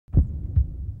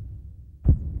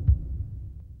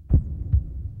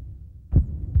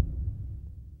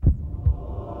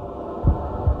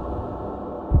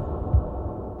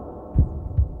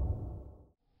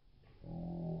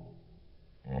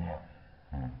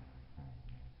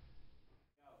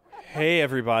Hey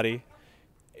everybody,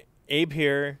 Abe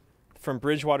here from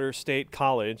Bridgewater State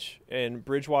College in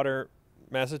Bridgewater,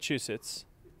 Massachusetts,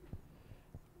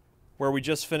 where we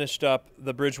just finished up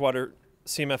the Bridgewater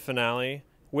CMF finale.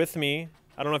 With me,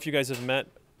 I don't know if you guys have met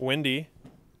Wendy.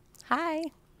 Hi.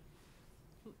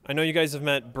 I know you guys have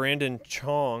met Brandon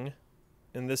Chong,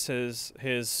 and this is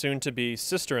his soon-to-be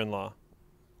sister-in-law.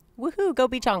 Woohoo, go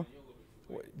be Chong.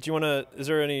 Do you want to, is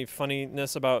there any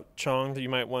funniness about Chong that you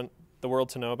might want the world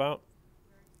to know about?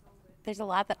 There's a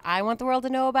lot that I want the world to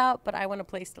know about, but I want a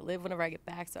place to live whenever I get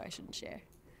back, so I shouldn't share.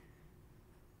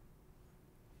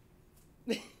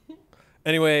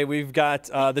 Anyway, we've got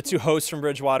the two hosts from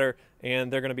Bridgewater,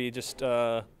 and they're going to be just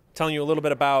telling you a little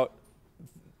bit about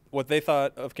what they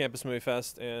thought of Campus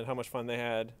MovieFest and how much fun they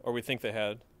had, or we think they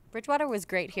had. Bridgewater was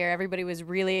great here. Everybody was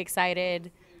really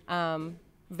excited,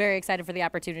 very excited for the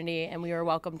opportunity, and we were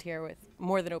welcomed here with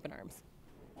more than open arms.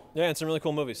 Yeah, and some really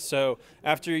cool movies. So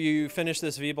after you finish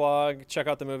this vlog, check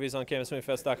out the movies on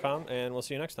campusmoviefest.com, and we'll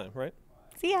see you next time, right?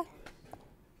 See ya.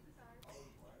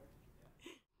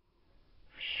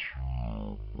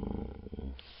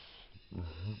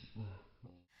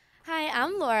 Hi,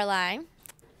 I'm Lorelai.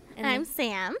 And I'm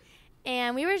Sam.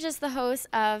 And we were just the hosts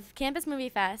of Campus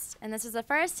MovieFest, and this was the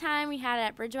first time we had it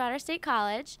at Bridgewater State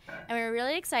College, and we were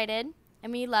really excited,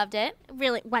 and we loved it.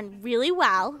 Really went really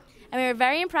well. And we were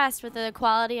very impressed with the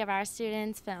quality of our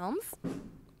students' films.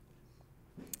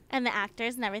 And the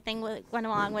actors and everything went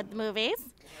along with the movies.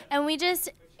 And we just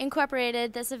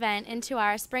incorporated this event into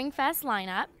our Spring Fest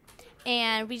lineup,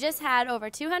 and we just had over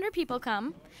 200 people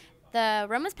come. The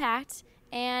room was packed,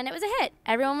 and it was a hit.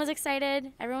 Everyone was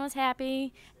excited, everyone was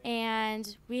happy,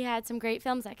 and we had some great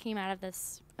films that came out of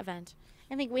this event.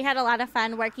 I think we had a lot of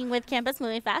fun working with Campus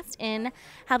MovieFest in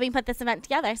helping put this event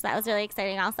together, so that was really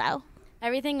exciting also.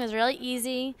 Everything was really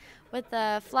easy with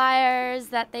the flyers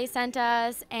that they sent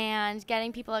us and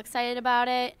getting people excited about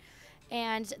it.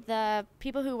 And the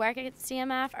people who work at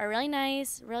CMF are really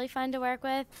nice, really fun to work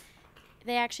with.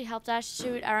 They actually helped us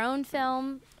shoot our own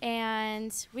film,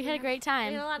 and we had a great time.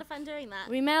 We had a lot of fun doing that.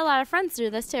 We met a lot of friends through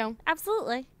this, too.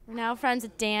 Absolutely. We're now friends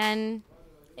with Dan,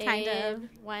 Kind Abe,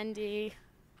 of. Wendy.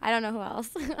 I don't know who else.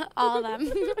 All of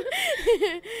them.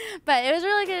 But it was a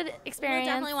really good experience.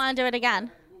 We'll definitely want to do it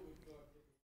again.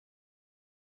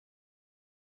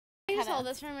 Can you just hold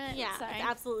this for a minute? Yeah, Sorry. it's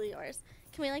absolutely yours.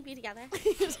 Can we be together?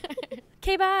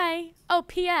 Okay, bye. Oh,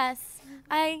 P.S.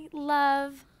 I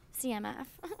love CMF.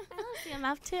 I love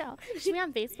CMF too. Should be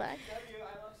on Facebook.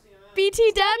 BTW!